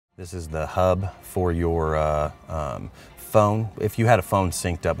This is the hub for your phone. If you had a phone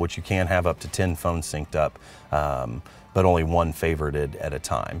synced up, which you can have up to 10 phones synced up, but only one favorited at a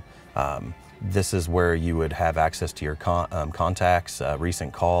time. This is where you would have access to your contacts,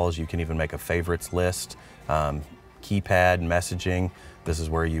 recent calls. You can even make a favorites list, keypad, messaging. This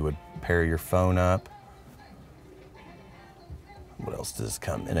is where you would pair your phone up. What else does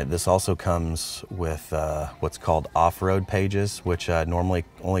come in it? This also comes with what's called off-road pages, which normally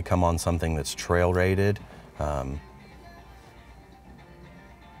only come on something that's trail rated. And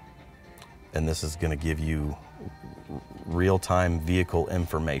this is going to give you real-time vehicle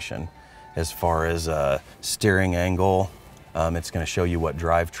information as far as steering angle. It's going to show you what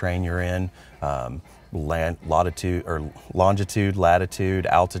drivetrain you're in, longitude, latitude,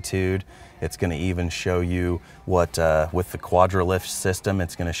 altitude. It's going to even show you what, with the Quadralift system,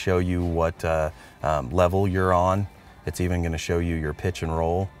 it's going to show you what level you're on. It's even going to show you your pitch and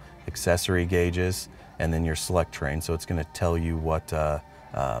roll, accessory gauges, and then your select train. So it's going to tell you what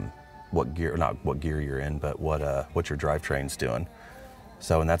gear, not what gear you're in, but what your drivetrain's doing.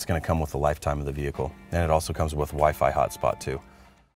 So, and that's going to come with the lifetime of the vehicle. And it also comes with Wi-Fi hotspot too.